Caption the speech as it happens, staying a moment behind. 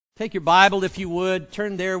Take your Bible, if you would.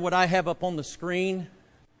 Turn there, what I have up on the screen.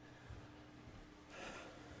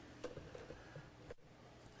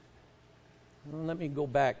 Well, let me go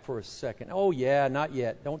back for a second. Oh, yeah, not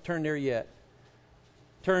yet. Don't turn there yet.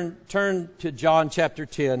 Turn to John chapter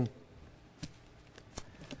 10.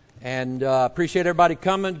 And appreciate everybody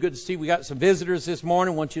coming. Good to see we got some visitors this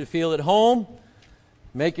morning. Want you to feel at home.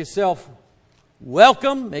 Make yourself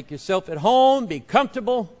welcome. Make yourself at home. Be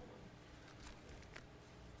comfortable.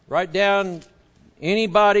 Write down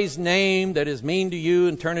anybody's name that is mean to you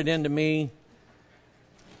and turn it into me.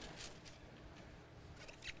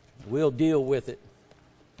 We'll deal with it.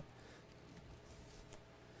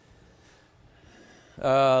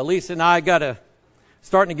 Lisa and I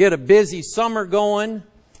starting to get a busy summer going.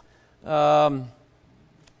 We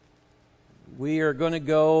are going to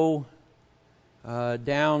go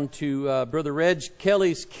down to Brother Reg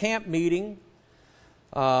Kelly's camp meeting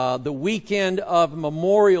the weekend of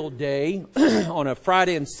Memorial Day on a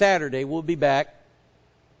Friday and Saturday. We'll be back.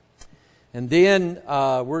 And then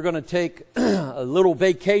we're going to take a little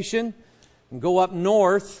vacation and go up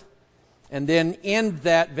north and then end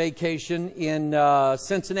that vacation in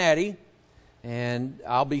Cincinnati. And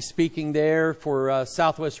I'll be speaking there for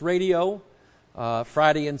Southwest Radio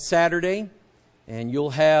Friday and Saturday. And you'll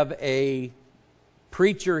have a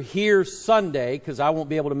preacher here Sunday because I won't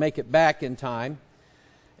be able to make it back in time.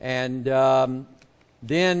 And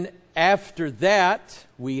then after that,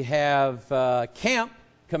 we have camp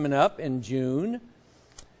coming up in June.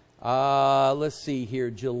 Let's see here,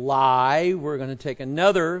 July, we're going to take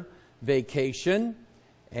another vacation.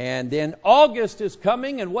 And then August is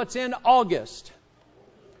coming, and what's in August?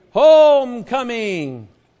 Homecoming.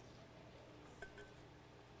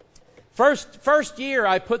 First year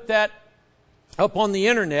I put that up on the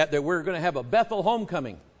internet that we're going to have a Bethel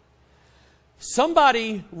homecoming.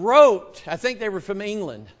 Somebody wrote, I think they were from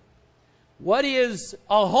England, what is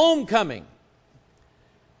a homecoming?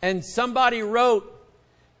 And somebody wrote,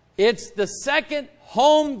 it's the second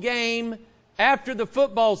home game after the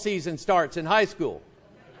football season starts in high school.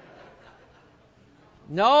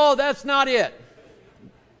 No, that's not it.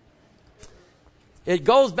 It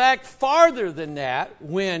goes back farther than that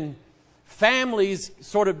when families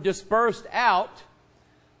sort of dispersed out.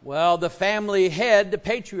 Well, the family head, the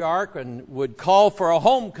patriarch, would call for a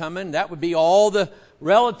homecoming. That would be all the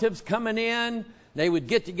relatives coming in. They would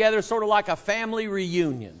get together sort of like a family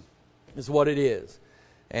reunion is what it is.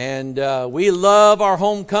 And we love our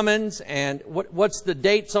homecomings. And what's the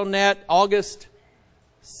dates on that? August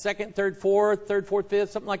 2nd, 3rd, 4th, 5th,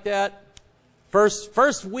 something like that.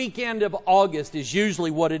 First weekend of August is usually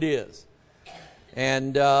what it is.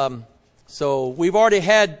 And so we've already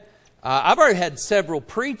had, I've already had several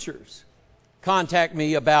preachers contact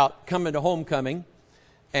me about coming to homecoming.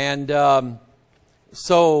 And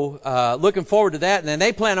so looking forward to that. And then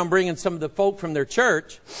they plan on bringing some of the folk from their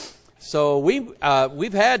church. So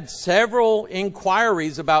we've had several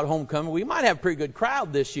inquiries about homecoming. We might have a pretty good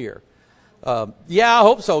crowd this year. Yeah, I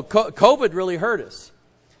hope so. COVID really hurt us.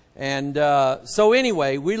 And so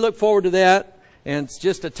anyway, we look forward to that. And it's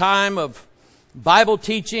just a time of Bible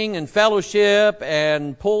teaching and fellowship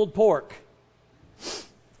and pulled pork.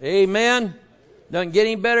 Amen. Doesn't get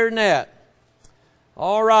any better than that.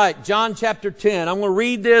 All right, John chapter 10. I'm going to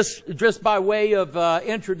read this just by way of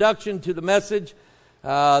introduction to the message.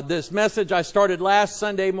 This message I started last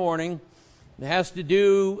Sunday morning. It has to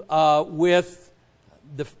do with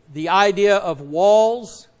the idea of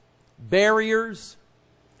walls, barriers,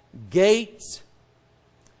 gates,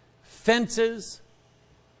 fences,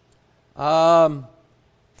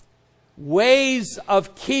 ways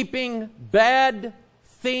of keeping bad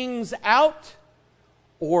things out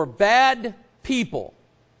or bad people,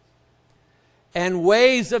 and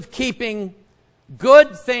ways of keeping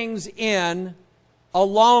good things in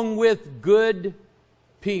along with good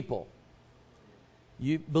people.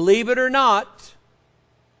 You believe it or not,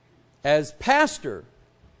 as pastor,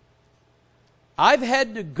 I've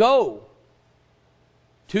had to go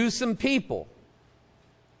to some people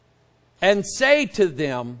and say to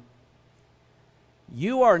them,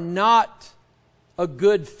 you are not a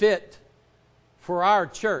good fit for our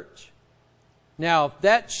church. Now, if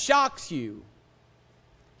that shocks you,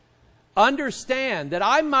 understand that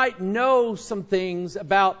I might know some things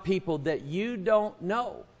about people that you don't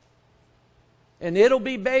know. And it'll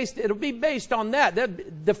be based on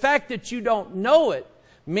that. The fact that you don't know it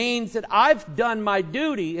means that I've done my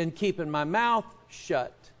duty in keeping my mouth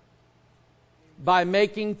shut by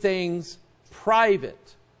making things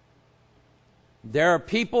private. There are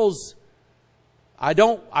people's, I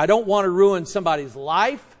don't want to ruin somebody's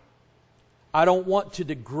life. I don't want to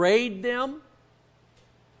degrade them.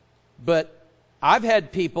 But I've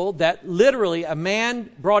had people that literally, a man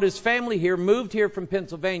brought his family here, moved here from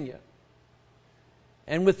Pennsylvania.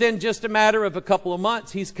 And within just a matter of a couple of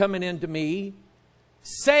months, he's coming in to me,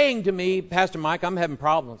 saying to me, Pastor Mike, I'm having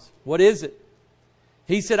problems. What is it?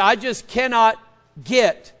 He said, I just cannot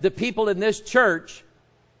get the people in this church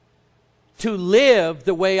to live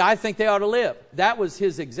the way I think they ought to live. That was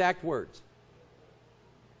his exact words.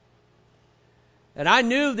 And I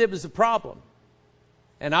knew there was a problem.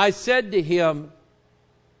 And I said to him,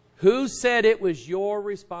 who said it was your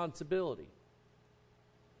responsibility?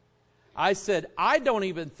 I said, I don't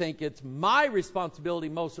even think it's my responsibility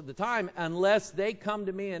most of the time unless they come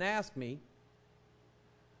to me and ask me,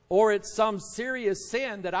 or it's some serious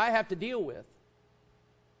sin that I have to deal with.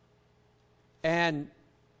 And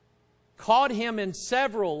caught him in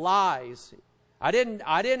several lies. I didn't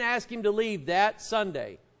ask him to leave that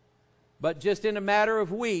Sunday, but just in a matter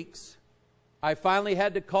of weeks, I finally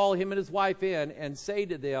had to call him and his wife in and say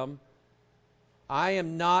to them, I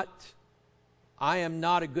am not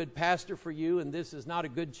a good pastor for you, and this is not a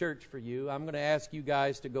good church for you. I'm going to ask you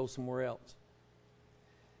guys to go somewhere else.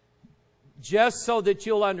 Just so that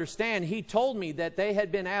you'll understand, he told me that they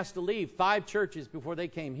had been asked to leave 5 churches before they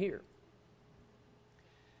came here.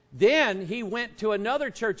 Then he went to another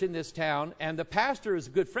church in this town, and the pastor is a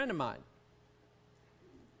good friend of mine.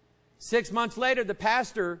 6 months later, the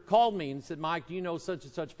pastor called me and said, Mike, do you know such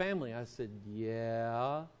and such family? I said,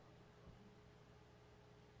 yeah.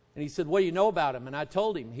 And he said, what do you know about him? And I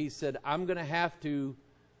told him. He said, I'm going to have to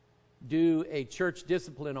do a church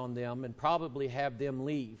discipline on them and probably have them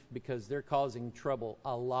leave because they're causing trouble,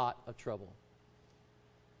 a lot of trouble.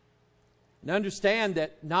 And understand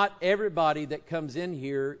that not everybody that comes in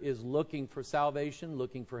here is looking for salvation,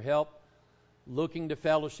 looking for help, looking to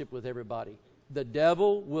fellowship with everybody. The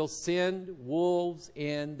devil will send wolves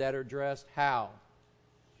in that are dressed how?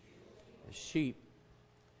 As sheep.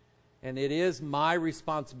 And it is my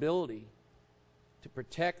responsibility to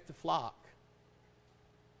protect the flock.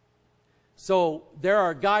 So there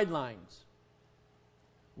are guidelines.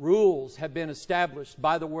 Rules have been established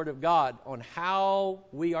by the Word of God on how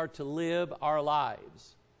we are to live our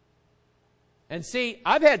lives. And see,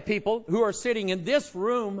 I've had people who are sitting in this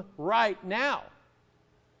room right now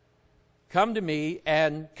come to me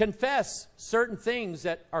and confess certain things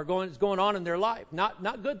that are going on in their life.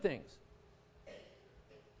 Not good things.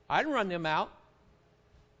 I didn't run them out.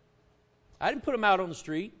 I didn't put them out on the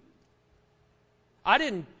street. I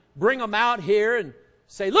didn't bring them out here and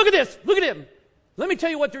say, look at this, look at him. Let me tell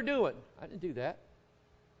you what they're doing. I didn't do that.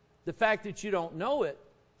 The fact that you don't know it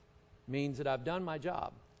means that I've done my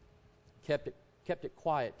job. Kept it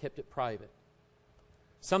quiet, kept it private.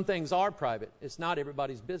 Some things are private. It's not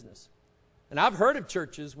everybody's business. And I've heard of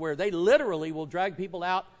churches where they literally will drag people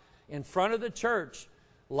out in front of the church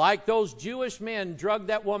like those Jewish men drugged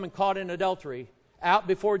that woman caught in adultery out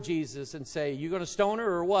before Jesus and say, you going to stone her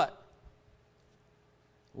or what?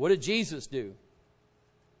 What did Jesus do?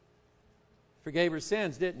 Forgave her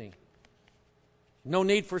sins, didn't he? No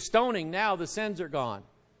need for stoning now. The sins are gone.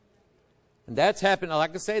 And that's happened.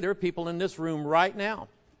 Like I say, there are people in this room right now.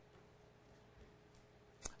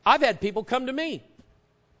 I've had people come to me.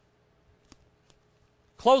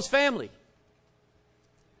 Close family.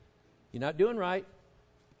 You're not doing right.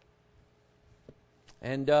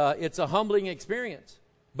 And it's a humbling experience.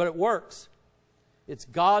 But it works. It's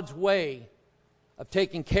God's way of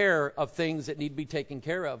taking care of things that need to be taken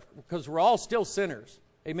care of. Because we're all still sinners.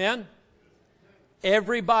 Amen?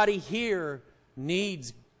 Everybody here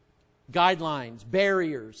needs guidelines,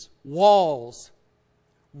 barriers, walls,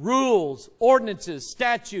 rules, ordinances,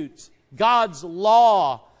 statutes, God's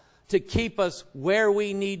law to keep us where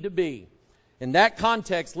we need to be. In that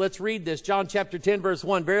context, let's read this. John chapter 10, verse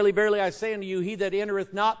 1. Verily, verily, I say unto you, he that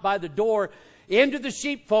entereth not by the door into the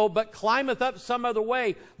sheepfold, but climbeth up some other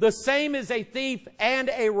way, the same is a thief and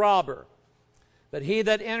a robber. But he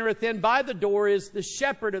that entereth in by the door is the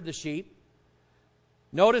shepherd of the sheep.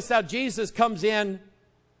 Notice how Jesus comes in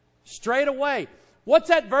straight away. What's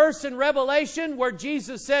that verse in Revelation where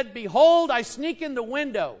Jesus said, behold, I sneak in the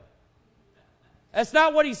window? That's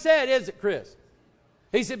not what he said, is it, Chris?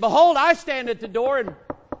 He said, behold, I stand at the door and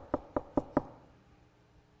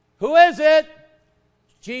who is it?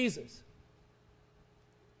 Jesus.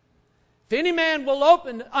 If any man will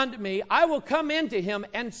open unto me, I will come into him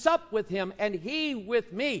and sup with him and he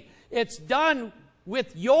with me. It's done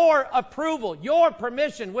with your approval, your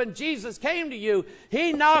permission. When Jesus came to you,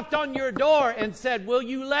 he knocked on your door and said, will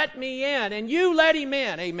you let me in? And you let him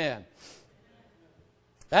in. Amen.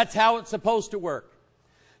 That's how it's supposed to work.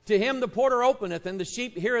 To him the porter openeth, and the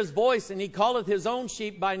sheep hear his voice, and he calleth his own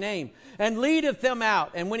sheep by name, and leadeth them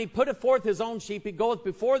out. And when he putteth forth his own sheep, he goeth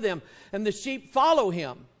before them, and the sheep follow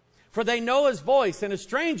him. For they know his voice, and a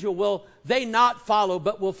stranger will they not follow,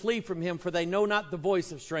 but will flee from him, for they know not the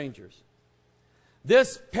voice of strangers.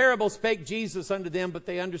 This parable spake Jesus unto them, but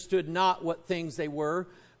they understood not what things they were,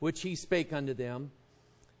 which he spake unto them.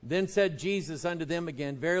 Then said Jesus unto them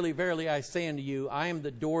again, Verily, verily, I say unto you, I am the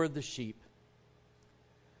door of the sheep.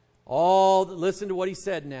 Listen to what he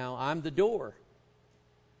said now. I'm the door.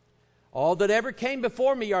 All that ever came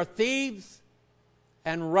before me are thieves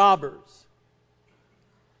and robbers.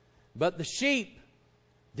 But the sheep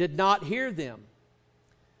did not hear them.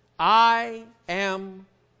 I am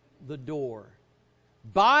the door.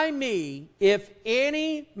 By me, if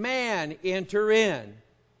any man enter in,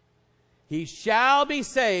 he shall be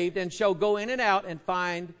saved and shall go in and out and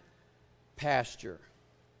find pasture.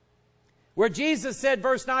 Where Jesus said,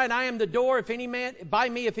 verse 9, I am the door, if any man, by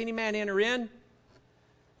me if any man enter in.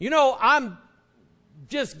 You know, I'm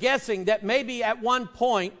just guessing that maybe at one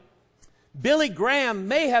point, Billy Graham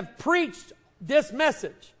may have preached this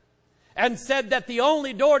message and said that the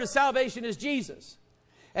only door to salvation is Jesus.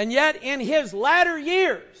 And yet in his latter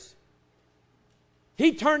years,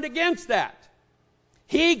 he turned against that.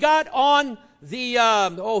 He got on the,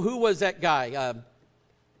 who was that guy?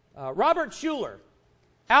 Robert Schuller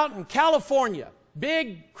out in California.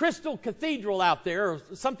 Big crystal cathedral out there or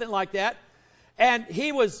something like that. And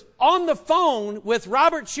he was on the phone with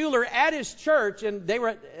Robert Schuller at his church, and they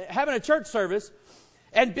were having a church service.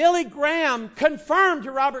 And Billy Graham confirmed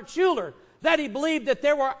to Robert Schuller that he believed that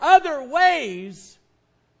there were other ways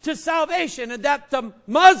to salvation, and that the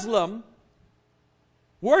Muslim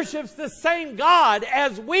worships the same God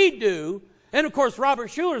as we do. And of course, Robert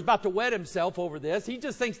Schuller is about to wet himself over this. He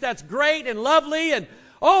just thinks that's great and lovely, and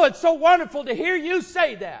oh, it's so wonderful to hear you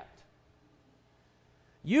say that.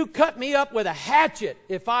 You cut me up with a hatchet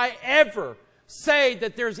if I ever say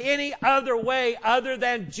that there's any other way other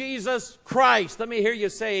than Jesus Christ. Let me hear you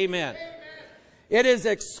say amen. Amen. It is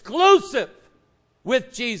exclusive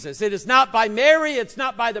with Jesus. It is not by Mary. It's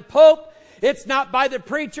not by the Pope. It's not by the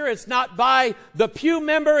preacher. It's not by the pew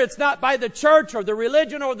member. It's not by the church or the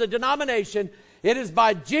religion or the denomination. It is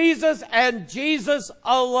by Jesus and Jesus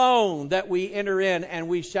alone that we enter in and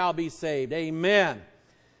we shall be saved. Amen.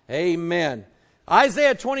 Amen.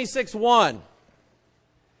 Isaiah 26:1.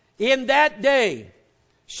 In that day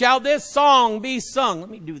shall this song be sung. Let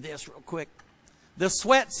me do this real quick. The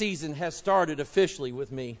sweat season has started officially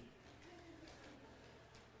with me.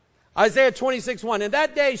 Isaiah 26:1. In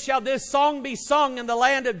that day shall this song be sung in the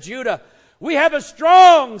land of Judah. We have a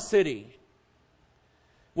strong city.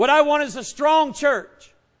 What I want is a strong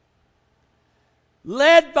church,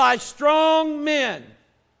 led by strong men,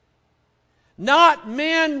 not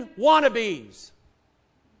men wannabes,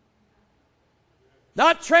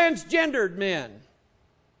 not transgendered men.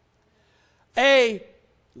 A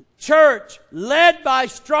church led by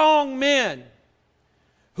strong men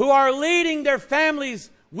who are leading their families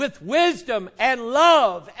with wisdom and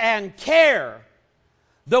love and care,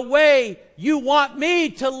 the way you want me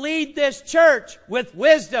to lead this church, with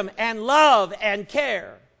wisdom and love and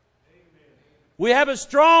care. Amen. We have a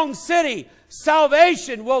strong city.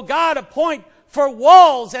 Salvation will God appoint for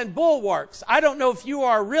walls and bulwarks. I don't know if you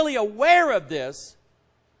are really aware of this,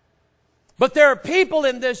 but there are people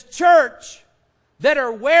in this church that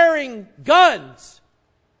are wearing guns.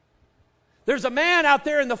 There's a man out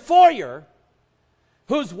there in the foyer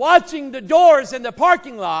who's watching the doors in the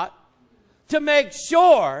parking lot to make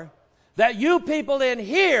sure that you people in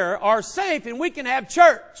here are safe and we can have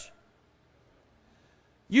church.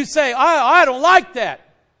 You say, I don't like that.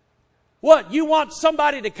 What, you want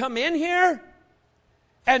somebody to come in here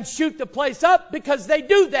and shoot the place up? Because they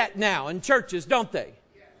do that now in churches, don't they?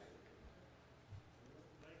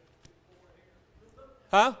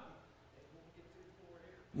 Huh?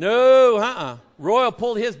 No, Royal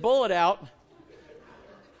pulled his bullet out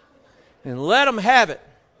and let him have it.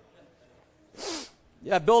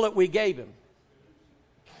 That bullet we gave him.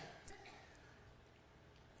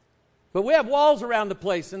 But we have walls around the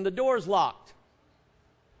place and the door's locked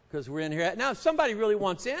because we're in here. Now, if somebody really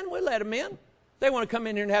wants in, we'll let them in. If they want to come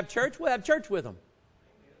in here and have church, we'll have church with them.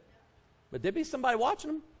 But there'll be somebody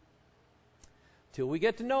watching them till we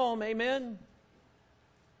get to know them. Amen.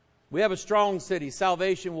 We have a strong city.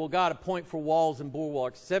 Salvation will God appoint for walls and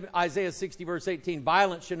bulwarks. Isaiah 60 verse 18.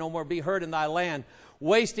 Violence shall no more be heard in thy land,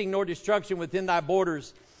 wasting nor destruction within thy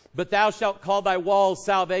borders. But thou shalt call thy walls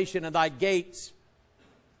salvation and thy gates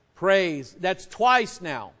praise. That's twice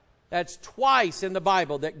now. That's twice in the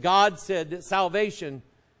Bible that God said that salvation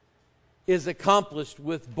is accomplished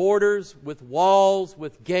with borders, with walls,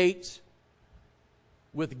 with gates,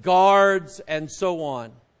 with guards, and so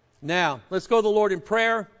on. Now, let's go to the Lord in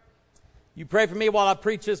prayer. You pray for me while I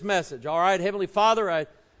preach this message. All right, Heavenly Father, I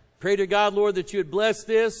pray to God, Lord, that you would bless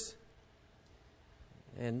this.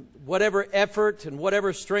 And whatever effort and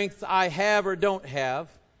whatever strength I have or don't have,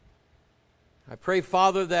 I pray,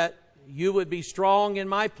 Father, that you would be strong in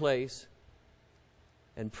my place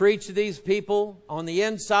and preach to these people on the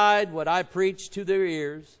inside what I preach to their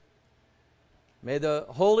ears. May the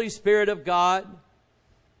Holy Spirit of God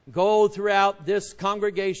go throughout this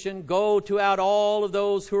congregation, go throughout all of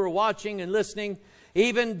those who are watching and listening,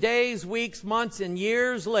 even days, weeks, months, and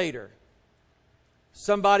years later.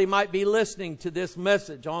 Somebody might be listening to this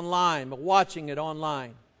message online, watching it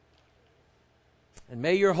online. And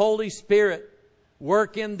may your Holy Spirit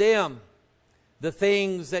work in them the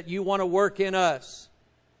things that you want to work in us.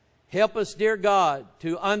 Help us, dear God,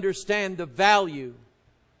 to understand the value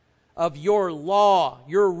of your law,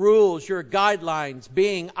 your rules, your guidelines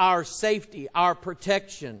being our safety, our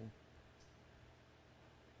protection.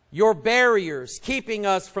 Your barriers keeping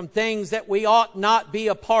us from things that we ought not be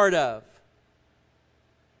a part of.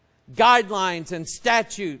 Guidelines and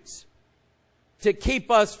statutes to keep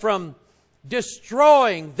us from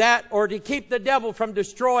destroying that, or to keep the devil from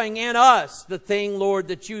destroying in us the thing, Lord,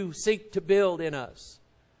 that you seek to build in us.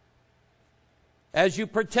 As you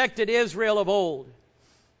protected Israel of old,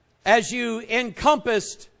 as you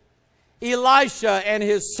encompassed Elisha and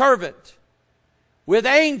his servant with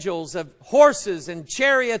angels of horses and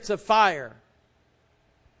chariots of fire,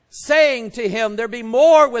 saying to him, there be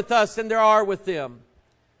more with us than there are with them.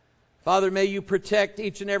 Father, may you protect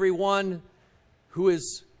each and every one who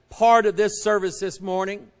is part of this service this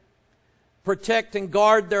morning. Protect and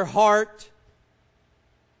guard their heart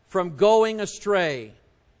from going astray.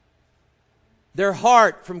 Their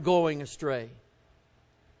heart from going astray.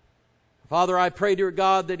 Father, I pray, dear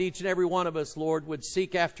God, that each and every one of us, Lord, would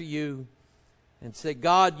seek after you and say,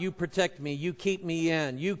 God, you protect me. You keep me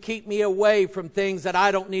in. You keep me away from things that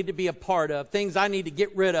I don't need to be a part of, things I need to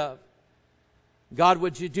get rid of. God,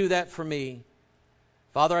 would you do that for me?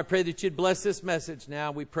 Father, I pray that you'd bless this message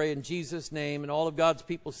now. We pray in Jesus' name. And all of God's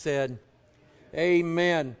people said,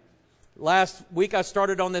 amen. Last week I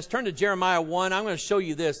started on this. Turn to Jeremiah 1. I'm going to show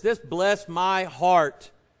you this. This blessed my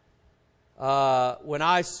heart when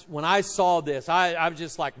I saw this. I was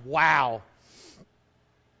just like, wow.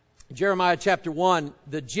 Jeremiah chapter 1.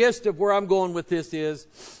 The gist of where I'm going with this is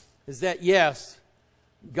that, yes,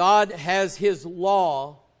 God has His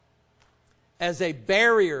law as a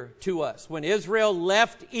barrier to us. When Israel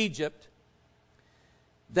left Egypt,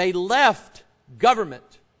 they left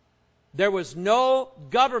government. There was no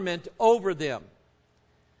government over them.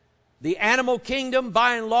 The animal kingdom,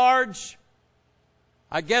 by and large,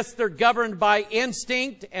 I guess they're governed by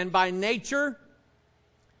instinct and by nature.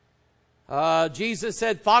 Jesus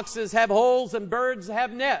said foxes have holes and birds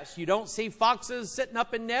have nests. You don't see foxes sitting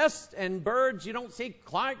up in nests, and birds you don't see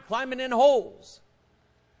climbing in holes.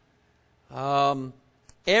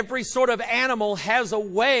 Every sort of animal has a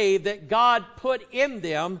way that God put in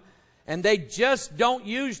them, and they just don't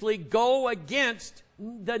usually go against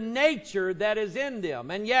the nature that is in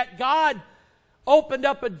them. And yet God opened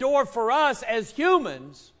up a door for us as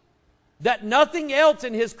humans that nothing else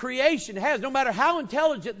in His creation has, no matter how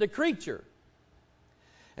intelligent the creature.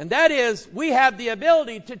 And that is, we have the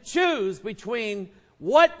ability to choose between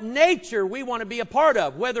what nature we want to be a part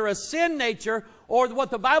of, whether a sin nature or what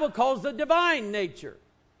the Bible calls the divine nature.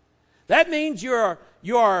 That means you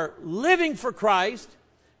are living for Christ.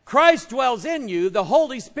 Christ dwells in you. The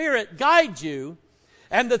Holy Spirit guides you.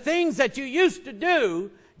 And the things that you used to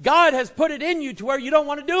do, God has put it in you to where you don't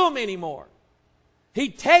want to do them anymore. He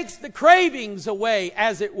takes the cravings away,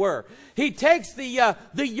 as it were. He takes the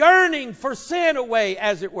yearning for sin away,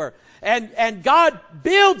 as it were. And God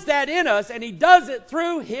builds that in us, and He does it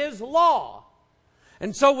through His law.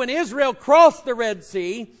 And so when Israel crossed the Red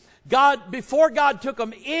Sea, before God took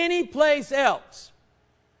them any place else,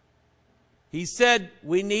 He said,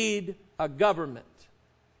 we need a government.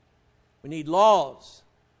 We need laws.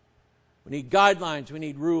 We need guidelines. We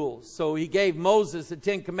need rules. So He gave Moses the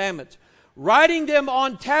 10 Commandments, writing them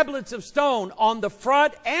on tablets of stone on the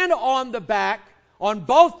front and on the back, on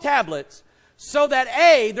both tablets, so that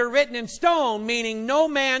A, they're written in stone, meaning no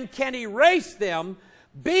man can erase them.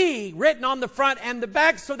 B, written on the front and the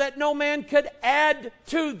back so that no man could add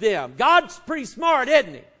to them. God's pretty smart,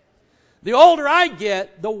 isn't He? The older I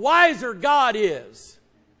get, the wiser God is.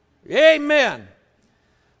 Amen.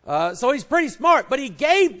 So He's pretty smart, but He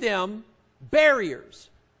gave them barriers.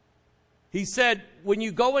 He said, when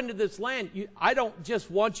you go into this land, I don't just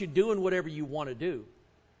want you doing whatever you want to do.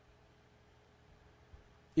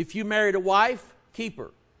 If you married a wife, keep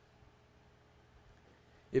her.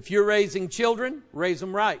 If you're raising children, raise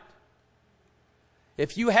them right.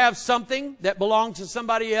 If you have something that belongs to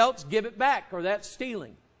somebody else, give it back, or that's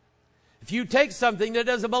stealing. If you take something that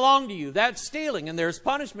doesn't belong to you, that's stealing, and there's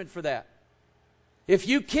punishment for that. If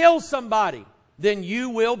you kill somebody, then you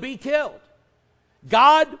will be killed.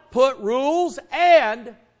 God put rules,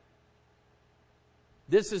 and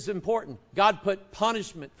this is important, God put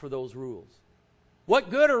punishment for those rules. What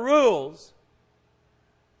good are rules?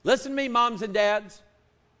 Listen to me, moms and dads.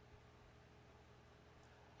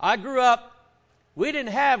 I grew up, we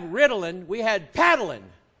didn't have Ritalin, we had paddling.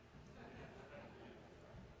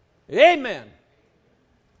 Amen.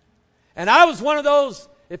 And I was one of those,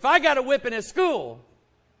 if I got a whipping at school,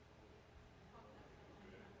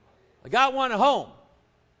 I got one at home.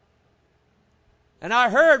 And I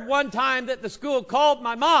heard one time that the school called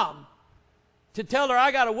my mom to tell her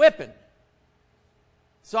I got a whipping.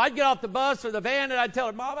 So I'd get off the bus or the van and I'd tell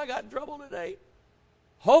her, Mom, I got in trouble today.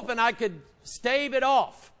 Hoping I could stave it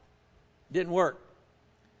off. Didn't work.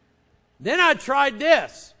 Then I tried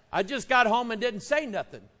this. I just got home and didn't say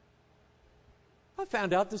nothing. I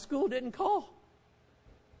found out the school didn't call.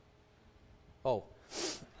 Oh.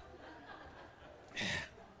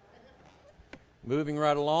 Moving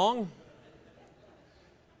right along.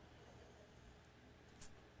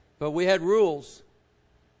 But we had rules.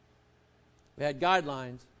 We had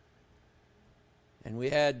guidelines. And we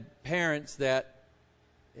had parents that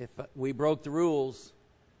if we broke the rules,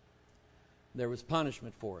 there was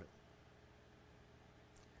punishment for it.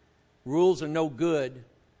 Rules are no good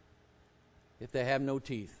if they have no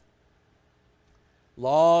teeth.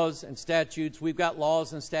 Laws and statutes. We've got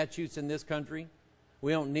laws and statutes in this country.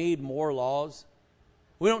 We don't need more laws.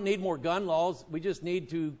 We don't need more gun laws. We just need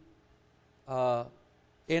to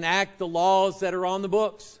enact the laws that are on the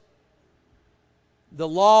books. The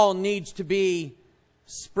law needs to be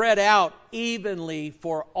spread out evenly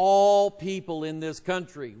for all people in this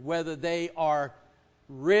country, whether they are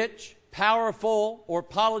rich, powerful, or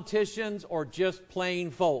politicians, or just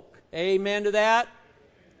plain folk. Amen to that?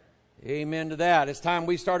 Amen to that. It's time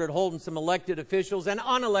we started holding some elected officials and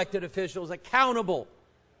unelected officials accountable.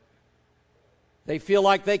 They feel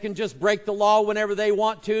like they can just break the law whenever they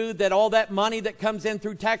want to, that all that money that comes in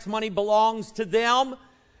through tax money belongs to them.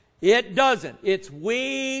 It doesn't. It's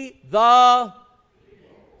we the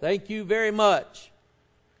people. Thank you very much.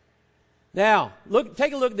 Now,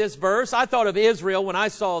 take a look at this verse. I thought of Israel when I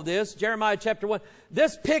saw this. Jeremiah chapter 1.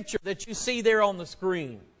 This picture that you see there on the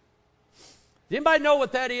screen. Does anybody know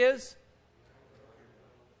what that is?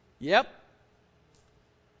 Yep.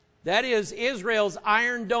 That is Israel's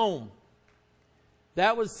Iron Dome.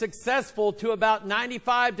 That was successful to about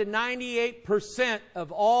 95 to 98%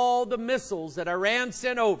 of all the missiles that Iran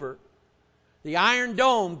sent over. The Iron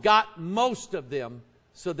Dome got most of them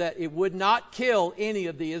so that it would not kill any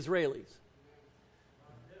of the Israelis.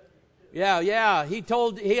 Yeah. He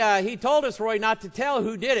told us, Roy, not to tell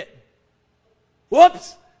who did it.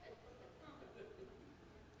 Whoops!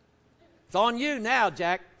 It's on you now,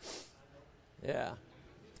 Jack. Yeah.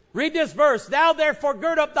 Read this verse. Thou therefore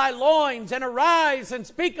gird up thy loins and arise and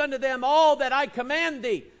speak unto them all that I command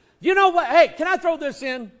thee. You know what? Hey, can I throw this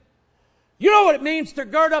in? You know what it means to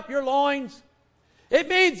gird up your loins? It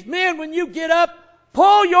means, men, when you get up,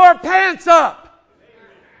 pull your pants up.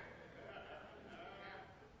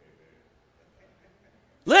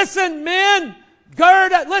 Listen, men,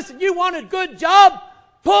 gird up. Listen, you want a good job?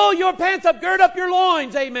 Pull your pants up, gird up your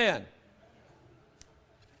loins. Amen.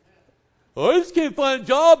 I just can't find a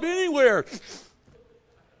job anywhere.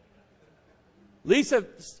 Lisa,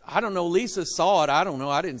 I don't know, Lisa saw it. I don't know,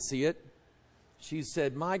 I didn't see it. She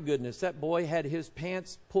said, my goodness, that boy had his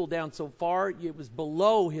pants pulled down so far, it was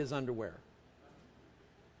below his underwear.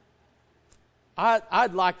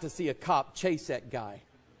 I'd like to see a cop chase that guy.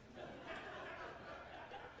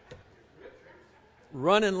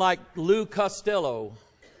 Running like Lou Costello.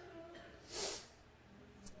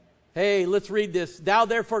 Hey, let's read this. Thou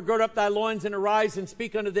therefore gird up thy loins and arise and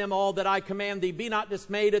speak unto them all that I command thee. Be not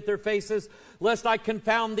dismayed at their faces, lest I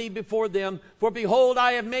confound thee before them. For behold,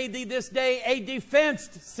 I have made thee this day a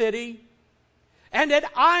defenced city, and an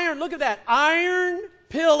iron, look at that, iron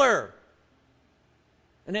pillar.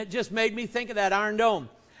 And it just made me think of that Iron Dome.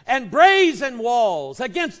 and brazen walls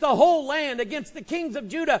against the whole land, against the kings of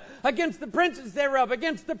Judah, against the princes thereof,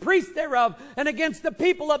 against the priests thereof, and against the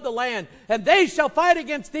people of the land. And they shall fight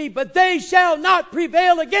against thee, but they shall not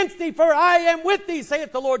prevail against thee, for I am with thee,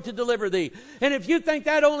 saith the Lord, to deliver thee. And if you think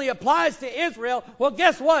that only applies to Israel, well,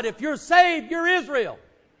 guess what? If you're saved, you're Israel.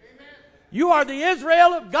 Amen. You are the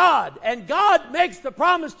Israel of God, and God makes the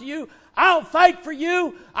promise to you, I'll fight for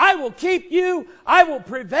you. I will keep you. I will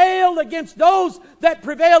prevail against those that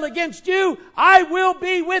prevail against you. I will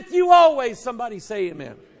be with you always. Somebody say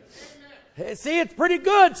amen. Amen. See, it's pretty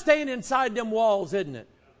good staying inside them walls, isn't it?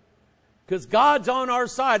 Because God's on our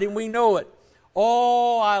side and we know it.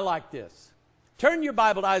 Oh, I like this. Turn your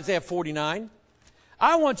Bible to Isaiah 49.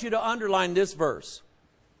 I want you to underline this verse.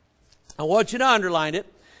 I want you to underline it.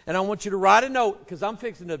 And I want you to write a note because I'm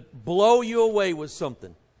fixing to blow you away with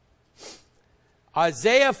something.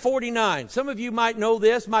 Isaiah 49. Some of you might know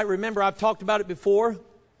this, might remember I've talked about it before.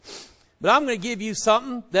 But I'm going to give you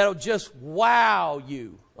something that'll just wow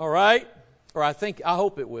you. All right? Or I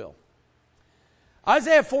hope it will.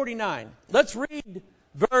 Isaiah 49. Let's read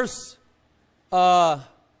verse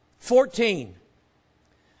 14.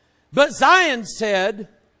 But Zion said,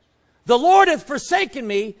 the Lord hath forsaken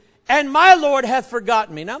me, and my Lord hath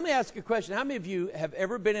forgotten me. Now let me ask you a question. How many of you have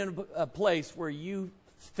ever been in a place where you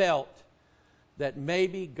felt that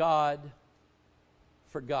maybe God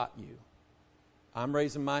forgot you? I'm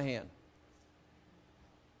raising my hand.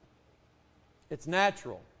 It's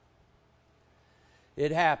natural.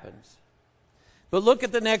 It happens. But look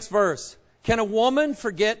at the next verse. Can a woman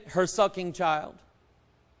forget her sucking child?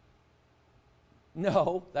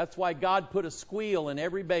 No. That's why God put a squeal in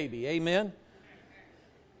every baby. Amen?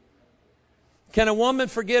 Can a woman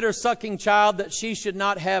forget her sucking child, that she should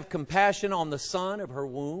not have compassion on the son of her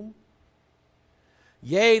womb?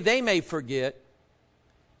 Yea, they may forget,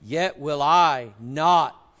 yet will I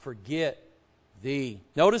not forget thee.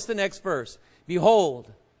 Notice the next verse. Behold,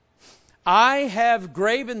 I have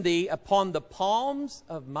graven thee upon the palms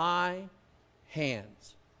of my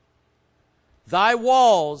hands. Thy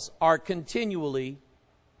walls are continually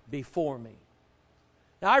before me.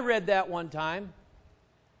 Now, I read that one time,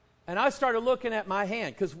 and I started looking at my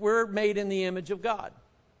hand, because we're made in the image of God.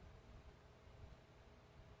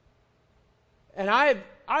 And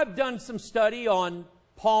I've done some study on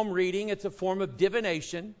palm reading. It's a form of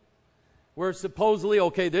divination where supposedly,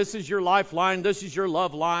 okay, this is your lifeline, this is your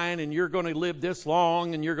love line, and you're going to live this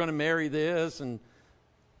long, and you're going to marry this. And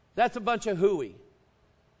that's a bunch of hooey.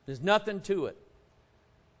 There's nothing to it.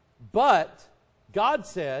 But God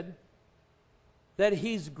said that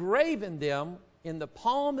He's graven them in the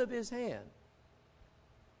palm of His hand.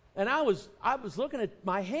 And I was looking at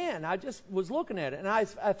my hand. I just was looking at it. And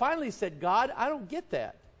I finally said, God, I don't get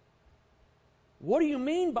that. What do you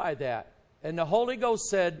mean by that? And the Holy Ghost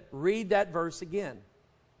said, read that verse again.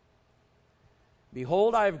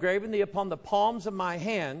 Behold, I have graven thee upon the palms of my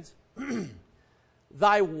hands.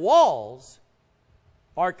 Thy walls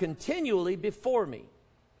are continually before me.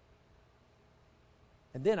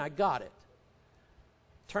 And then I got it.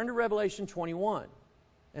 Turn to Revelation 21.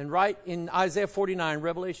 And write in Isaiah 49,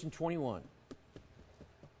 Revelation 21.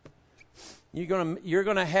 You're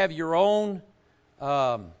gonna have your own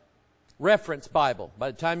reference Bible by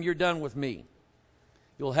the time you're done with me.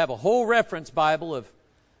 You'll have a whole reference Bible of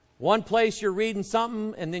one place you're reading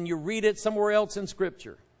something, and then you read it somewhere else in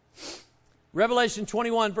Scripture. Revelation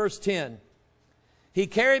 21, verse 10. He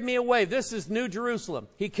carried me away. This is New Jerusalem.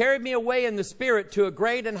 He carried me away in the Spirit to a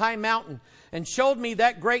great and high mountain, and showed me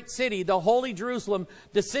that great city, the holy Jerusalem,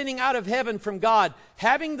 descending out of heaven from God,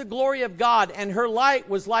 having the glory of God. And her light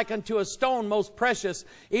was like unto a stone most precious,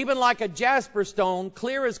 even like a jasper stone,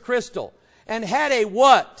 clear as crystal. And had a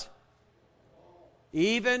what?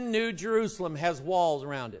 Even New Jerusalem has walls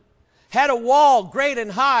around it. Had a wall great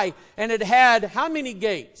and high, and it had how many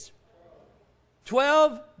gates?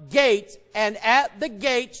 12 gates, and at the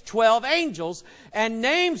gates 12 angels, and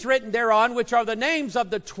names written thereon, which are the names of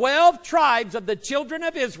the 12 tribes of the children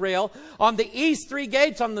of Israel. On the east 3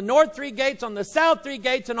 gates, on the north 3 gates, on the south 3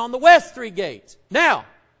 gates, and on the west 3 gates. Now,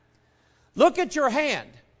 look at your hand.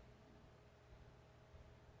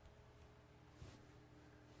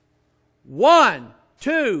 1,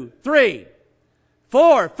 2, 3,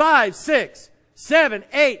 4, 5, 6, 7,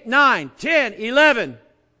 8, 9, 10, 11,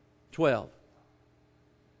 12.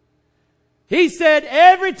 He said,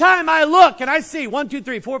 every time I look and I see 1, 2,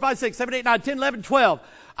 3, 4, 5, 6, 7, 8, 9, 10, 11, 12,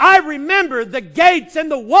 I remember the gates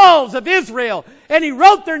and the walls of Israel. And he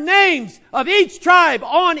wrote their names of each tribe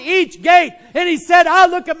on each gate. And he said, I'll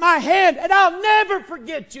look at my hand and I'll never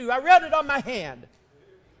forget you. I wrote it on my hand.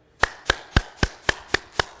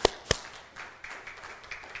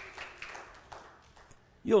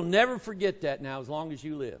 You'll never forget that now as long as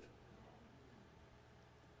you live.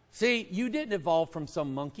 See, you didn't evolve from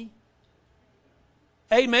some monkey.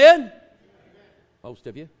 Amen? Most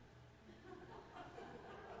of you.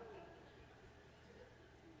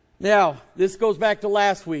 Now, this goes back to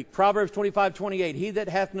last week. Proverbs 25:28. He that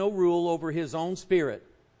hath no rule over his own spirit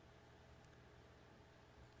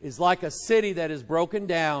is like a city that is broken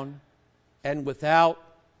down and without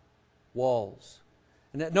walls.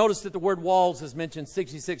 And notice that the word walls is mentioned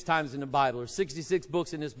 66 times in the Bible. There's 66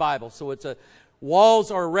 books in this Bible. So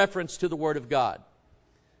walls are a reference to the Word of God.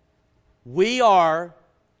 We are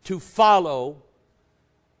to follow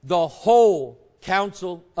the whole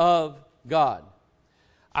counsel of God.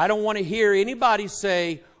 I don't want to hear anybody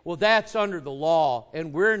say, well, that's under the law,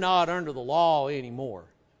 and we're not under the law anymore.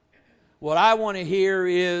 What I want to hear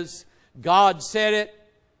is, God said it,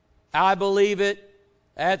 I believe it,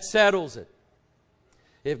 that settles it.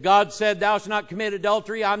 If God said, thou shalt not commit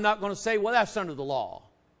adultery, I'm not going to say, well, that's under the law.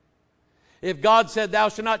 If God said, thou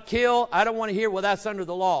shalt not kill, I don't want to hear, well, that's under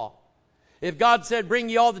the law. If God said, bring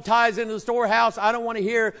ye all the tithes into the storehouse, I don't want to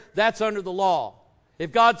hear, that's under the law.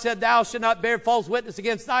 If God said, thou shalt not bear false witness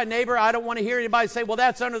against thy neighbor, I don't want to hear anybody say, well,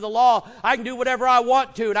 that's under the law. I can do whatever I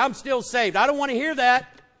want to, and I'm still saved. I don't want to hear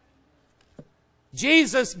that.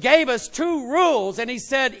 Jesus gave us two rules, and He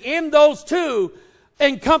said, in those two,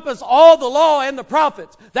 encompass all the law and the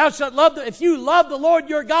prophets. Thou shalt love if you love the Lord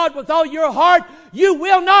your God with all your heart, you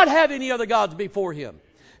will not have any other gods before Him.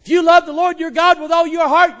 If you love the Lord your God with all your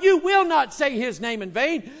heart, you will not say His name in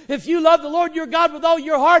vain. If you love the Lord your God with all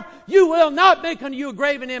your heart, you will not make unto you a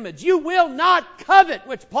graven image. You will not covet,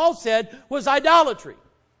 which Paul said was idolatry.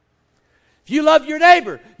 If you love your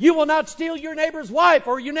neighbor, you will not steal your neighbor's wife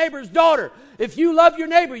or your neighbor's daughter. If you love your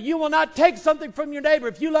neighbor, you will not take something from your neighbor.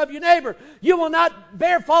 If you love your neighbor, you will not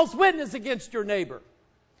bear false witness against your neighbor.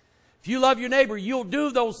 If you love your neighbor, you'll do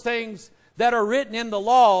those things that are written in the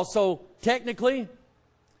law. So technically,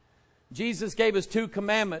 Jesus gave us two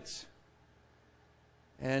commandments.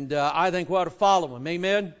 And I think we ought to follow them.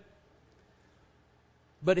 Amen?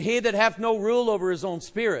 But he that hath no rule over his own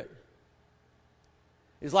spirit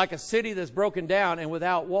is like a city that's broken down and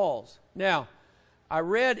without walls. Now, I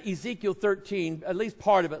read Ezekiel 13, at least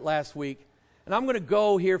part of it last week. And I'm going to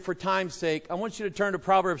go here for time's sake. I want you to turn to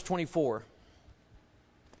Proverbs 24.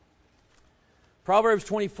 Proverbs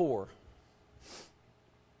 24.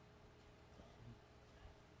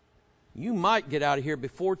 You might get out of here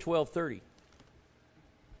before 12:30.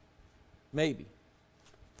 Maybe.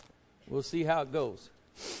 We'll see how it goes.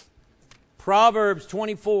 Proverbs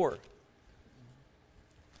 24.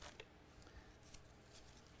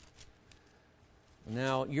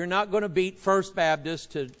 Now, you're not going to beat First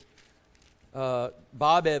Baptist to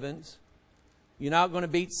Bob Evans. You're not going to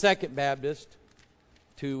beat Second Baptist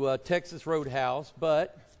to Texas Roadhouse,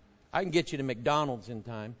 but I can get you to McDonald's in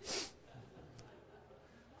time.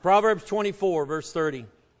 Proverbs 24, verse 30.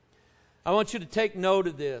 I want you to take note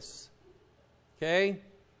of this. Okay?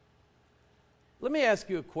 Let me ask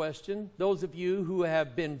you a question. Those of you who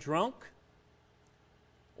have been drunk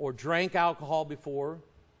or drank alcohol before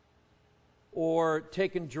or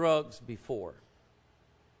taken drugs before.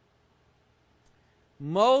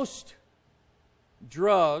 Most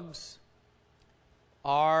drugs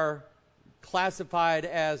are classified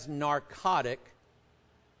as narcotic,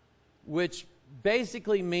 which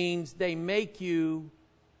basically means they make you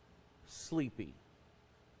sleepy.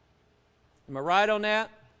 Am I right on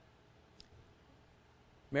that?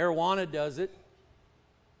 Marijuana does it.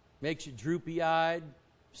 Makes you droopy-eyed,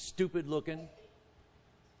 stupid-looking.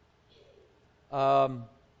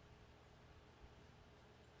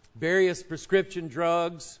 Various prescription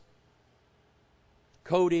drugs,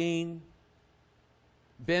 codeine,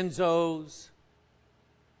 benzos,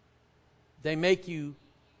 they make you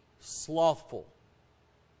slothful.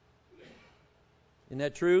 Isn't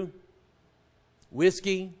that true?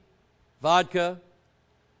 Whiskey, vodka,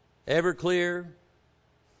 Everclear,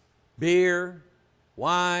 beer,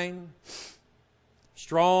 wine,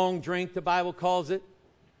 strong drink, the Bible calls it.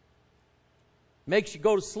 Makes you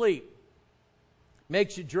go to sleep.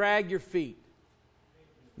 Makes you drag your feet.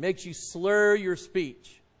 Makes you slur your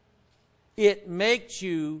speech. It makes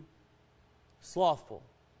you slothful.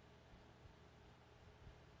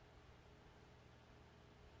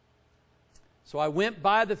 So I went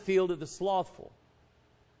by the field of the slothful.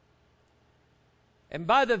 And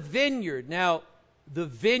by the vineyard. Now, the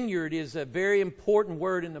vineyard is a very important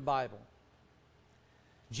word in the Bible.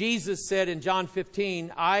 Jesus said in John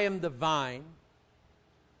 15, I am the vine,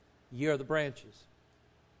 ye are the branches.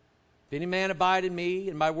 If any man abide in me,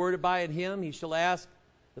 and my word abide in him, he shall ask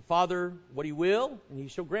the Father what he will, and he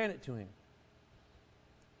shall grant it to him.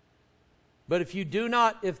 But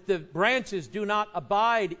if the branches do not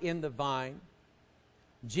abide in the vine,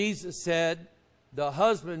 Jesus said the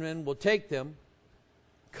husbandman will take them,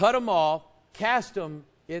 cut them off, cast them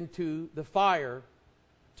into the fire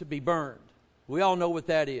to be burned. We all know what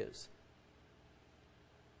that is.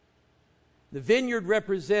 The vineyard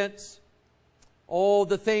represents all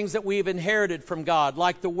the things that we've inherited from God,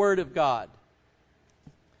 like the Word of God.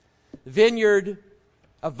 The vineyard,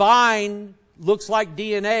 a vine, looks like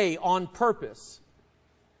DNA on purpose.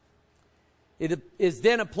 It is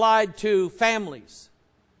then applied to families.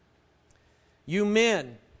 You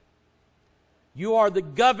men, you are the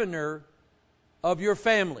governor of your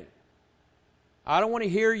family. I don't want to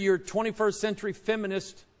hear your 21st century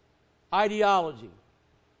feminist ideology.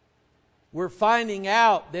 We're finding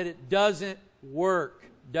out that it doesn't work,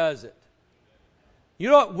 does it? You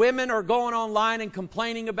know what women are going online and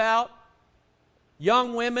complaining about?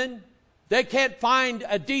 Young women, they can't find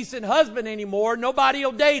a decent husband anymore. Nobody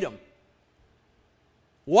will date them.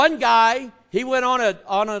 One guy, he went on a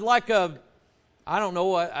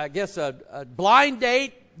blind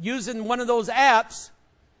date using one of those apps.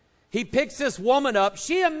 He picks this woman up.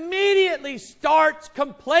 She immediately starts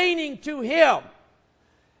complaining to him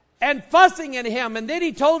and fussing at him. And then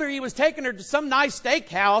he told her he was taking her to some nice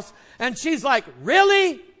steakhouse. And she's like,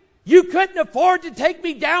 really? You couldn't afford to take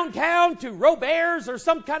me downtown to Robert's or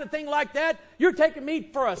some kind of thing like that? You're taking me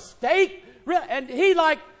for a steak? And he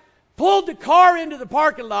pulled the car into the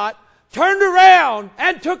parking lot, turned around,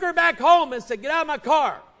 and took her back home and said, get out of my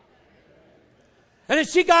car. And then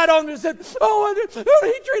she got on and said, oh,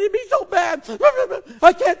 he treated me so bad.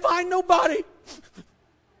 I can't find nobody.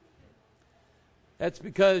 That's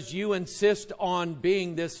because you insist on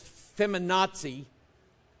being this feminazi,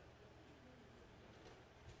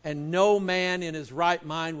 and no man in his right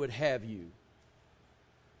mind would have you.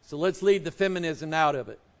 So let's leave the feminism out of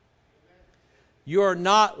it. You are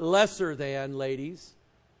not lesser than, ladies.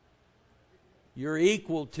 You're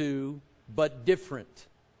equal to, but different.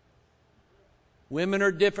 Women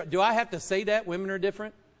are different. Do I have to say that? Women are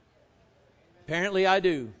different? Apparently I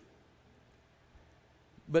do.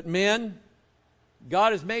 But men,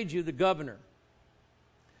 God has made you the governor.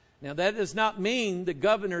 Now that does not mean the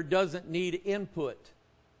governor doesn't need input.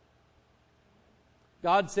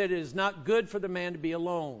 God said it is not good for the man to be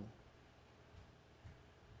alone.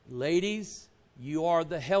 Ladies, you are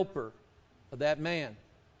the helper of that man.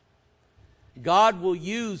 God will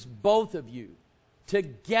use both of you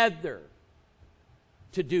together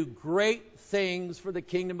to do great things for the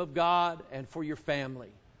kingdom of God and for your family.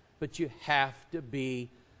 But you have to be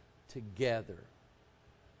together.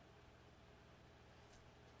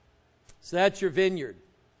 So that's your vineyard.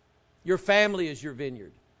 Your family is your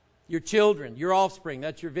vineyard. Your children, your offspring,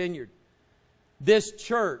 that's your vineyard. This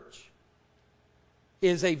church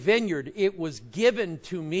is a vineyard. It was given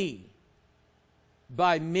to me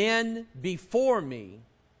by men before me,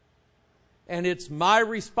 and it's my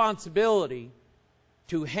responsibility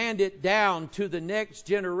to hand it down to the next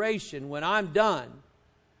generation when I'm done,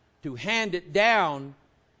 to hand it down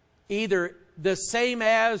either the same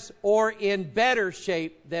as or in better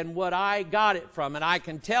shape than what I got it from. And I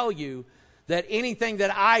can tell you that anything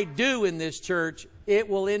that I do in this church, it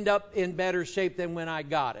will end up in better shape than when I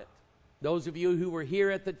got it. Those of you who were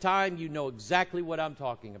here at the time, you know exactly what I'm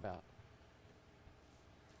talking about.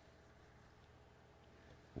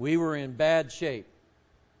 We were in bad shape.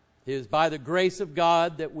 It is by the grace of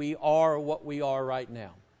God that we are what we are right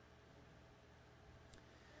now.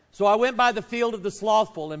 So I went by the field of the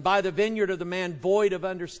slothful and by the vineyard of the man void of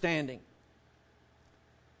understanding.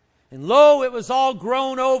 And lo, it was all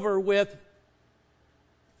grown over with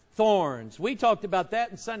thorns. We talked about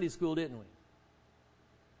that in Sunday school, didn't we?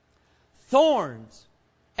 Thorns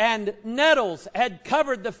and nettles had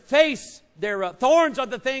covered the face thereof. Thorns are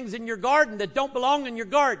the things in your garden that don't belong in your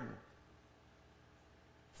garden.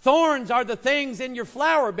 Thorns are the things in your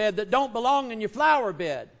flower bed that don't belong in your flower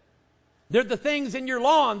bed. They're the things in your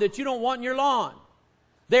lawn that you don't want in your lawn.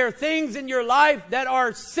 There are things in your life that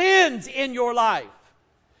are sins in your life.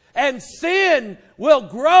 And sin will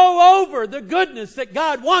grow over the goodness that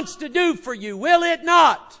God wants to do for you, will it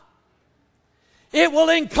not? It will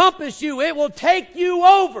encompass you. It will take you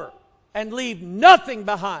over and leave nothing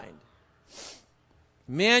behind.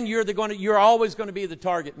 Men, you're always going to be the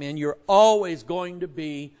target, men. You're always going to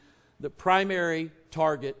be the primary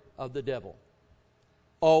target of the devil.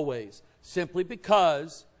 Always. Simply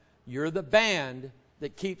because you're the band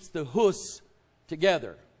that keeps the hus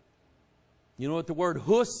together. You know what the word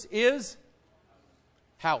hus is?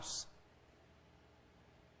 House.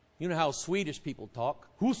 You know how Swedish people talk?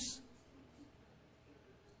 Hus.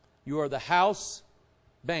 You are the house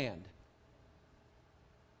band.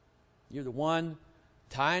 You're the one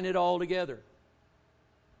tying it all together.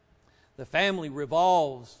 The family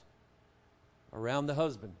revolves around the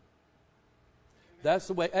husband. That's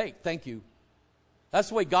the way, hey, thank you. That's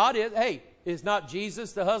the way God is. Hey, is not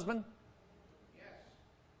Jesus the husband? Yes.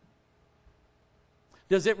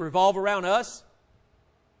 Does it revolve around us?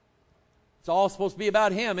 It's all supposed to be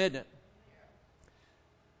about Him, isn't it?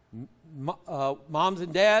 Moms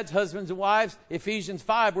and dads, husbands and wives, Ephesians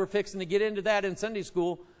 5, we're fixing to get into that in Sunday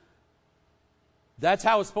school. That's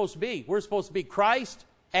how it's supposed to be. We're supposed to be Christ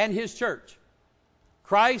and His church.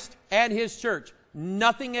 Christ and His church.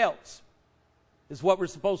 Nothing else is what we're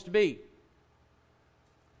supposed to be.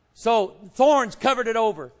 So thorns covered it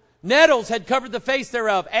over. Nettles had covered the face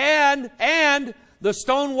thereof. And the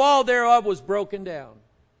stone wall thereof was broken down.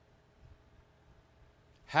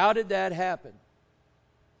 How did that happen?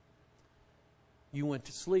 You went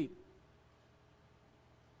to sleep.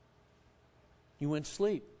 You went to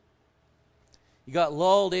sleep. You got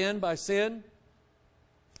lulled in by sin.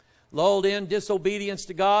 Lulled in disobedience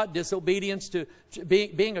to God. Disobedience to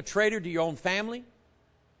being a traitor to your own family.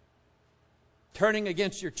 Turning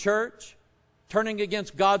against your church. Turning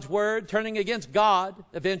against God's word. Turning against God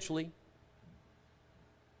eventually.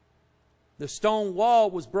 The stone wall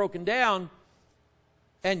was broken down.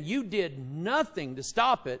 And you did nothing to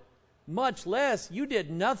stop it. Much less you did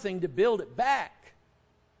nothing to build it back.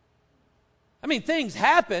 I mean, things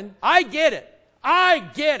happen. I get it. I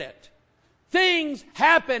get it. Things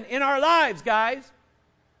happen in our lives, guys.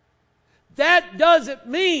 That doesn't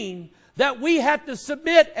mean that we have to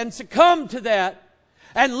submit and succumb to that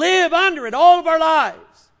and live under it all of our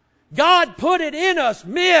lives. God put it in us,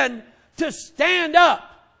 men, to stand up.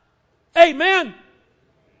 Amen.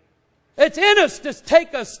 It's in us to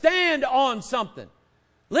take a stand on something.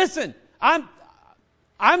 Listen, I'm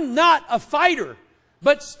not a fighter,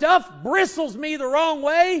 but stuff bristles me the wrong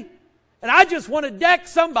way, and I just want to deck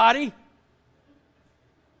somebody,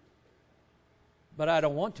 but I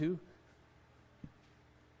don't want to.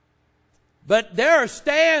 But there are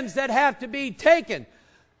stands that have to be taken.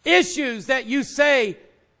 Issues that you say,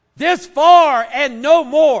 this far and no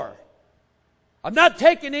more. I'm not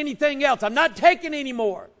taking anything else. I'm not taking any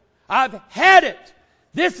more. I've had it.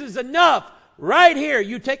 This is enough. Right here,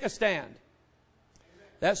 you take a stand.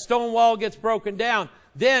 That stone wall gets broken down.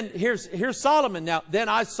 Then, here's Solomon. Now, then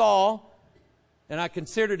I saw, and I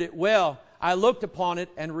considered it well. I looked upon it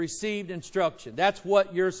and received instruction. That's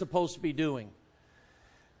what you're supposed to be doing.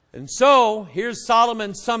 And so, here's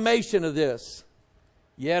Solomon's summation of this.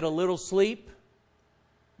 Yet a little sleep,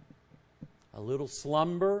 a little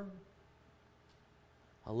slumber,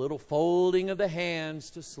 a little folding of the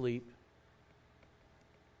hands to sleep.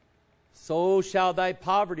 So shall thy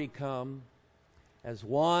poverty come as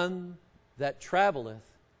one that traveleth,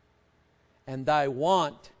 and thy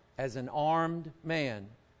want as an armed man.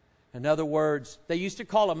 In other words, they used to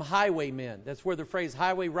call them highwaymen. That's where the phrase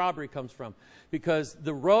highway robbery comes from. Because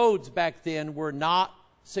the roads back then were not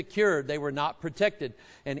secured. They were not protected.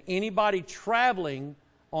 And anybody traveling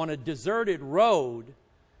on a deserted road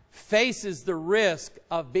faces the risk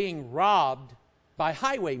of being robbed by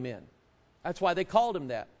highwaymen. That's why they called them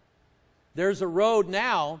that. There's a road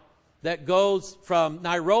now that goes from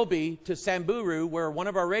Nairobi to Samburu, where one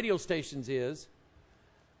of our radio stations is.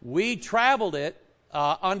 We traveled it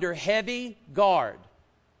under heavy guard.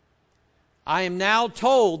 I am now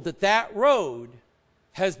told that that road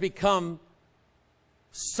has become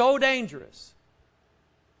so dangerous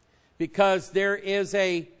because there is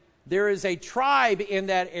a tribe in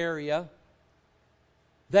that area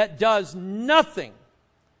that does nothing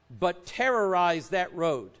but terrorize that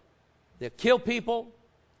road. They'll kill people.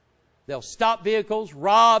 They'll stop vehicles,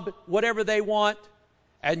 rob whatever they want.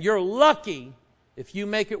 And you're lucky if you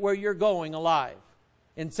make it where you're going alive.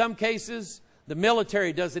 In some cases, the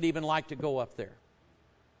military doesn't even like to go up there.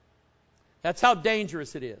 That's how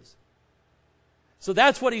dangerous it is. So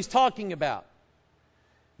that's what he's talking about.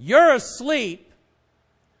 You're asleep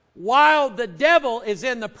while the devil is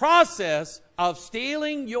in the process of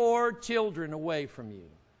stealing your children away from you.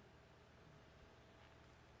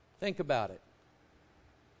 Think about it.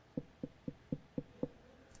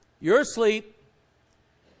 You're asleep.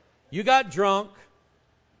 You got drunk.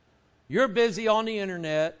 You're busy on the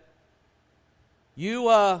internet.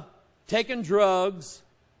 You taking drugs.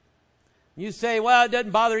 You say, well, it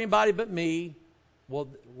doesn't bother anybody but me. Well,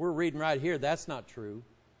 we're reading right here. That's not true.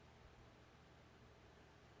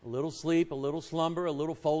 A little sleep, a little slumber, a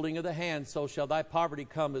little folding of the hands, so shall thy poverty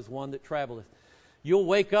come as one that traveleth. You'll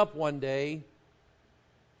wake up one day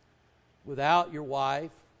without your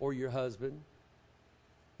wife or your husband,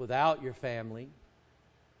 without your family.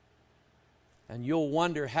 And you'll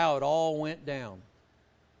wonder how it all went down.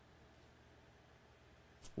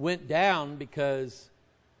 Went down because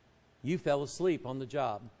you fell asleep on the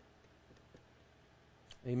job.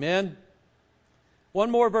 Amen? One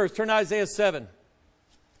more verse. Turn to Isaiah 7.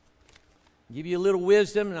 Give you a little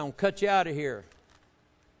wisdom and I'll cut you out of here.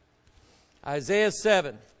 Isaiah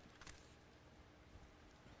 7.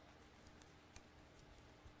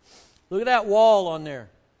 Look at that wall on there.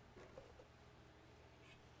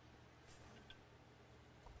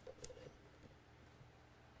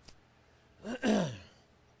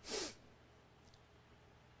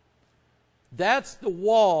 That's the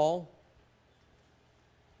wall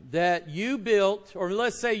that you built, or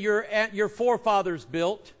let's say your forefathers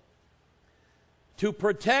built, to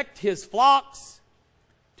protect his flocks,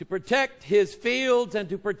 to protect his fields, and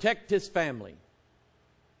to protect his family.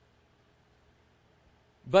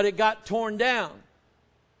 But it got torn down.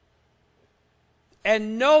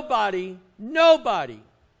 And nobody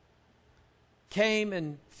came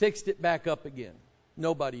and fixed it back up again.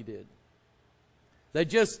 Nobody did. They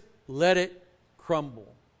just let it crumble.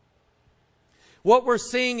 What we're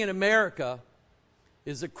seeing in America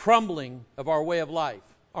is a crumbling of our way of life,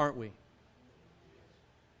 aren't we?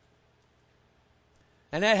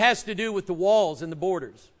 And that has to do with the walls and the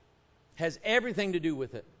borders. Has everything to do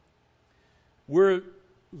with it. We're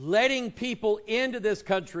letting people into this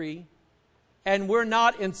country, and we're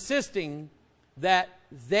not insisting that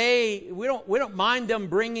we don't mind them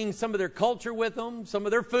bringing some of their culture with them, some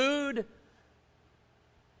of their food.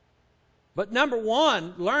 But number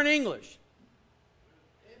one, learn English.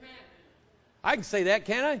 Amen. I can say that,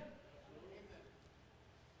 can't I?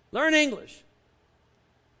 Learn English.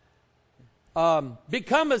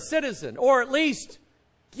 Become a citizen, or at least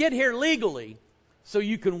get here legally so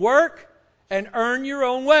you can work and earn your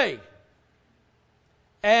own way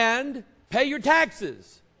and pay your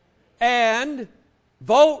taxes and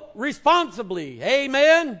vote responsibly.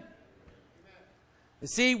 Amen. You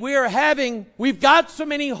see, we've got so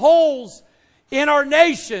many holes in our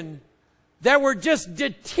nation that we're just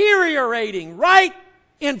deteriorating right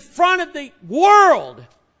in front of the world.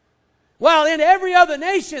 Well, in every other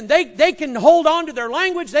nation, they can hold on to their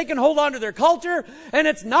language, they can hold on to their culture, and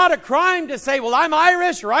it's not a crime to say, well, I'm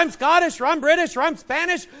Irish, or I'm Scottish, or I'm British, or I'm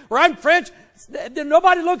Spanish, or I'm French.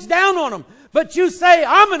 Nobody looks down on them. But you say,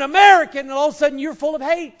 I'm an American, and all of a sudden you're full of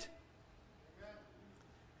hate.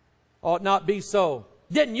 Ought not be so.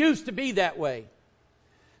 Didn't used to be that way.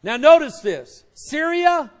 Now notice this.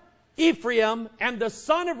 Syria, Ephraim, and the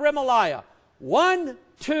son of Remaliah. 1,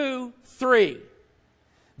 2, 3.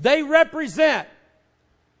 They represent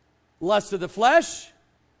lust of the flesh,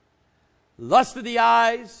 lust of the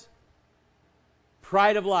eyes,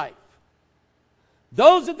 pride of life.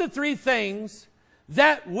 Those are the three things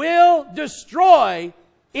that will destroy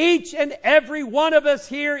each and every one of us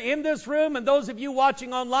here in this room, and those of you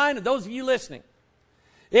watching online, and those of you listening.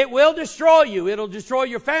 It will destroy you. It'll destroy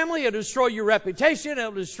your family. It'll destroy your reputation.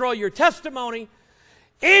 It'll destroy your testimony.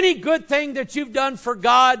 Any good thing that you've done for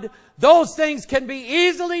God, those things can be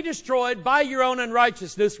easily destroyed by your own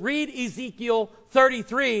unrighteousness. Read Ezekiel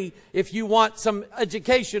 33 if you want some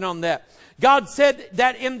education on that. God said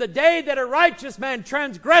that in the day that a righteous man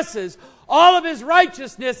transgresses, all of his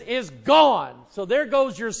righteousness is gone. So there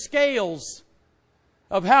goes your scales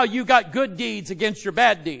of how you got good deeds against your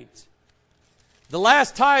bad deeds. The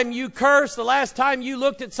last time you cursed, the last time you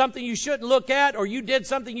looked at something you shouldn't look at, or you did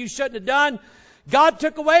something you shouldn't have done, God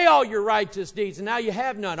took away all your righteous deeds, and now you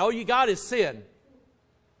have none. All you got is sin.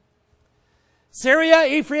 Syria,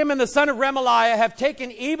 Ephraim, and the son of Remaliah have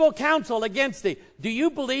taken evil counsel against thee. Do you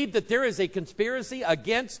believe that there is a conspiracy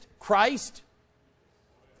against Christ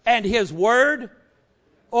and His Word?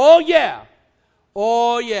 Oh, yeah.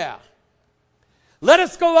 Oh, yeah. Let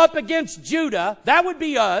us go up against Judah, that would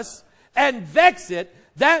be us, and vex it.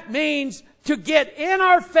 That means to get in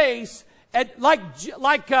our face, like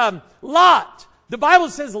Lot. The Bible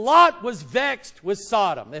says Lot was vexed with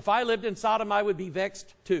Sodom. If I lived in Sodom, I would be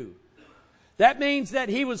vexed too. That means that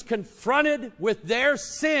he was confronted with their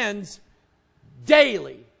sins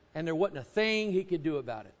daily, and there wasn't a thing he could do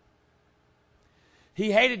about it.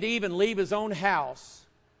 He hated to even leave his own house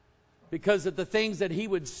because of the things that he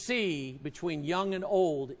would see between young and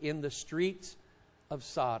old in the streets of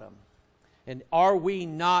Sodom. And are we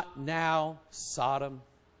not now Sodom?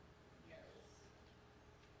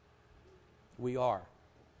 We are.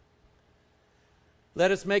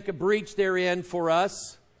 Let us make a breach therein for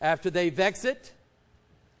us after they vex it,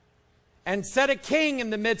 and set a king in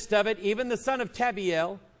the midst of it, even the son of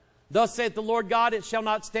Tabiel. Thus saith the Lord God, it shall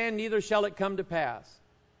not stand, neither shall it come to pass.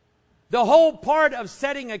 The whole part of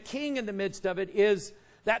setting a king in the midst of it is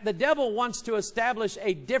that the devil wants to establish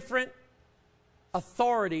a different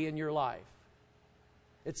authority in your life.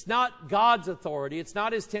 It's not God's authority. It's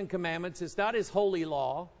not His 10 Commandments. It's not His holy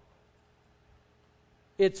law.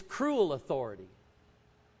 It's cruel authority.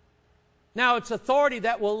 Now, it's authority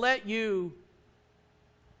that will let you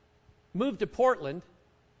move to Portland,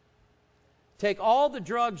 take all the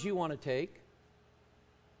drugs you want to take,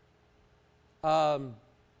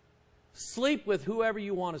 sleep with whoever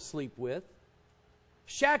you want to sleep with,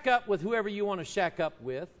 shack up with whoever you want to shack up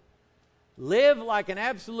with, live like an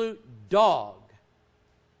absolute dog,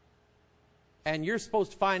 and you're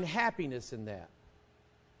supposed to find happiness in that.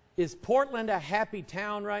 Is Portland a happy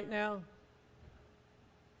town right now?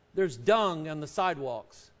 There's dung on the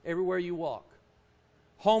sidewalks everywhere you walk.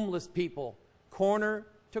 Homeless people, corner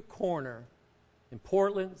to corner, in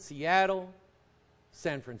Portland, Seattle,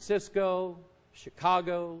 San Francisco,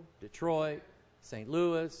 Chicago, Detroit, St.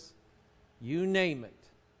 Louis, you name it.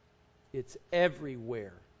 It's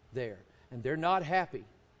everywhere there. And they're not happy.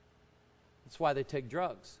 That's why they take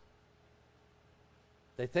drugs.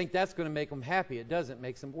 They think that's going to make them happy. It doesn't. It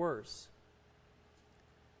makes them worse.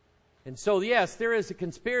 And so, yes, there is a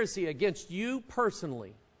conspiracy against you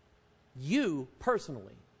personally,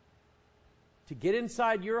 to get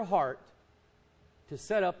inside your heart to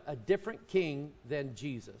set up a different king than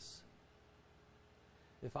Jesus.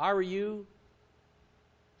 If I were you,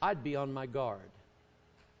 I'd be on my guard.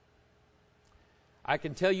 I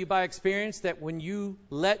can tell you by experience that when you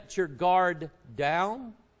let your guard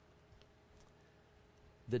down,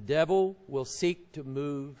 the devil will seek to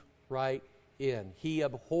move right in. He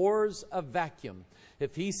abhors a vacuum.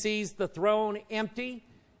 If he sees the throne empty,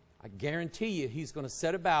 I guarantee you he's going to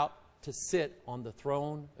set about to sit on the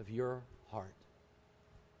throne of your heart.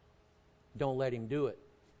 Don't let him do it.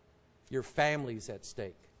 Your family's at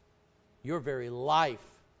stake. Your very life,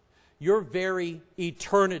 your very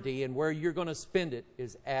eternity and where you're going to spend it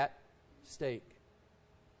is at stake.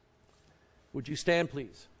 Would you stand,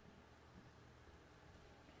 please?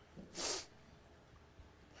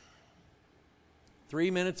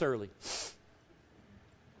 Three minutes early.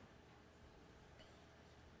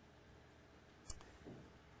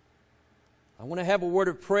 I want to have a word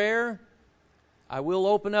of prayer. I will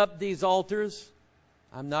open up these altars.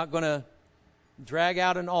 I'm not going to drag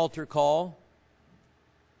out an altar call.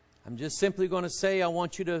 I'm just simply going to say I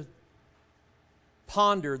want you to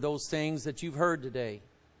ponder those things that you've heard today.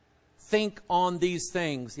 Think on these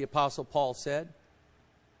things, the Apostle Paul said.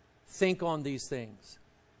 Think on these things.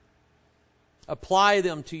 Apply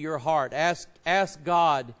them to your heart. Ask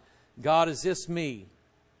God, God, is this me?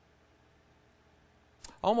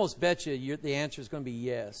 I almost bet you the answer is going to be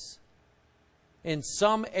yes. In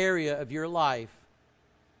some area of your life,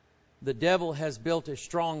 the devil has built a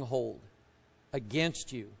stronghold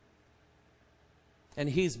against you. And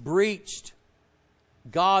he's breached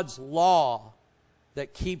God's law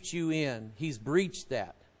that keeps you in. He's breached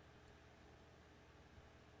that.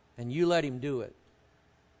 And you let him do it.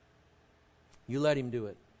 You let him do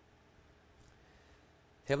it.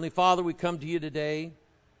 Heavenly Father, we come to you today.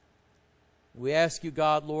 We ask you,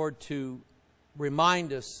 God, Lord, to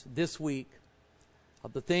remind us this week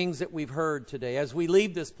of the things that we've heard today. As we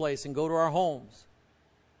leave this place and go to our homes,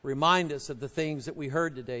 remind us of the things that we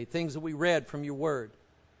heard today, things that we read from your word.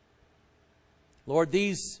 Lord,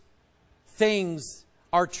 these things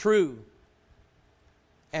are true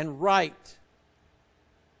and right.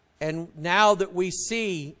 And now that we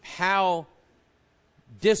see how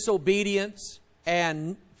disobedience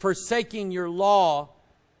and forsaking your law,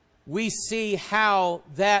 we see how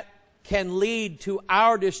that can lead to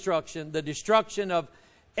our destruction, the destruction of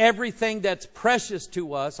everything that's precious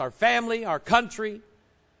to us, our family, our country,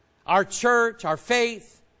 our church, our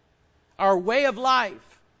faith, our way of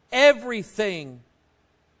life, everything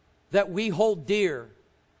that we hold dear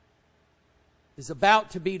is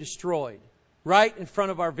about to be destroyed right in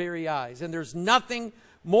front of our very eyes. And there's nothing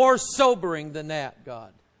more sobering than that,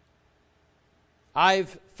 God.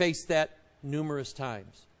 I've faced that numerous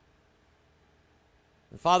times.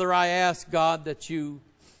 And Father, I ask, God, that you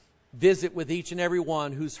visit with each and every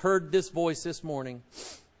one who's heard this voice this morning,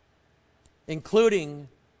 including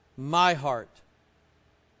my heart.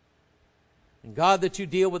 And God, that you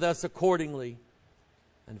deal with us accordingly.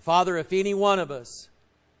 And Father, if any one of us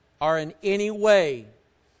are in any way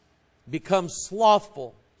become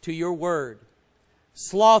slothful to your word,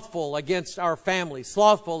 slothful against our family,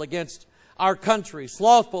 slothful against our country,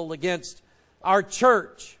 slothful against our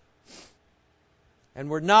church, and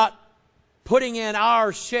we're not putting in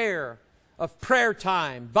our share of prayer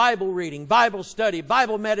time, Bible reading, Bible study,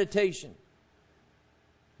 Bible meditation,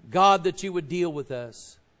 God, that you would deal with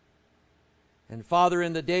us. And Father,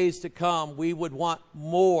 in the days to come, we would want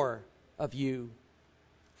more of you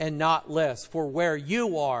and not less. For where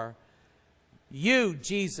you are, you,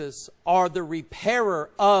 Jesus, are the repairer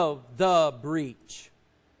of the breach.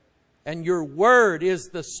 And your word is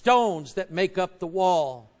the stones that make up the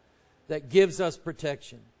wall that gives us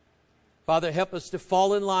protection. Father, help us to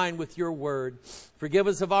fall in line with your word. Forgive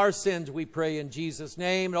us of our sins, we pray in Jesus'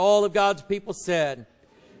 name. And all of God's people said,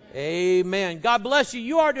 Amen. God bless you.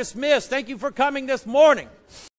 You are dismissed. Thank you for coming this morning.